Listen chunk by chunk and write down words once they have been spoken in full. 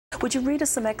Would you read us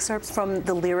some excerpts from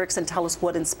the lyrics and tell us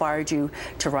what inspired you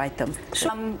to write them?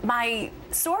 My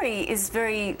story is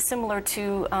very similar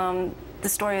to the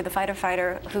story of the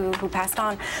fighter who passed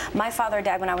on. My father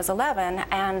died when I was 11,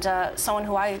 and someone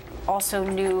who I also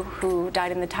knew who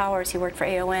died in the towers, he worked for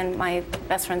AON, my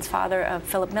best friend's father,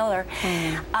 Philip Miller.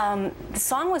 The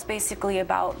song was basically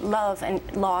about love and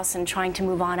loss and trying to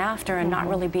move on after and not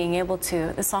really being able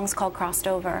to. The song's called Crossed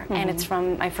Over, and it's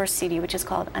from my first CD, which is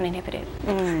called Uninhibited.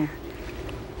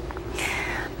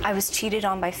 I was cheated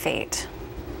on by fate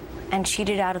and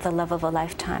cheated out of the love of a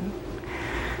lifetime.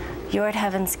 You're at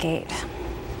heaven's gate,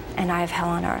 and I have hell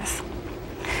on earth.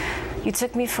 You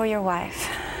took me for your wife.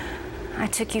 I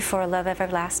took you for a love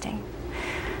everlasting.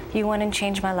 You went and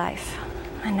changed my life,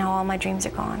 and now all my dreams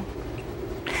are gone.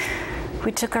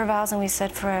 We took our vows and we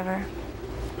said forever.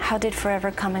 How did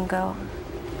forever come and go?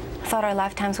 I thought our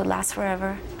lifetimes would last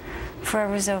forever.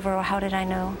 Forever's over, or how did I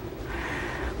know?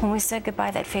 When we said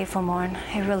goodbye that fateful morn,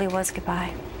 it really was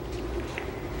goodbye.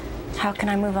 How can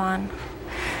I move on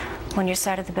when your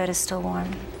side of the bed is still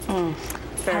warm?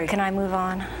 How can I move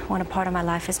on when a part of my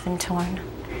life has been torn?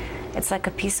 It's like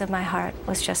a piece of my heart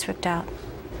was just ripped out,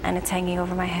 and it's hanging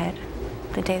over my head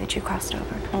the day that you crossed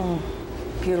over.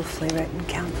 Beautifully written,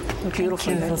 Count.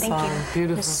 Beautifully written. Thank you.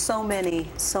 Beautiful. There's so many,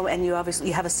 and you obviously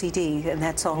have a CD, and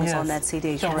that song is on that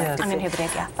CD, correct?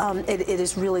 Uninhibited, yeah. It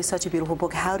is really such a beautiful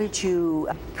book. How did you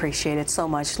appreciate it so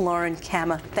much? Lauren,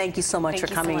 Kama, thank you so much for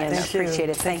coming in. I appreciate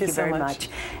it. Thank you very much.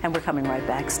 And we're coming right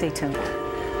back. Stay tuned.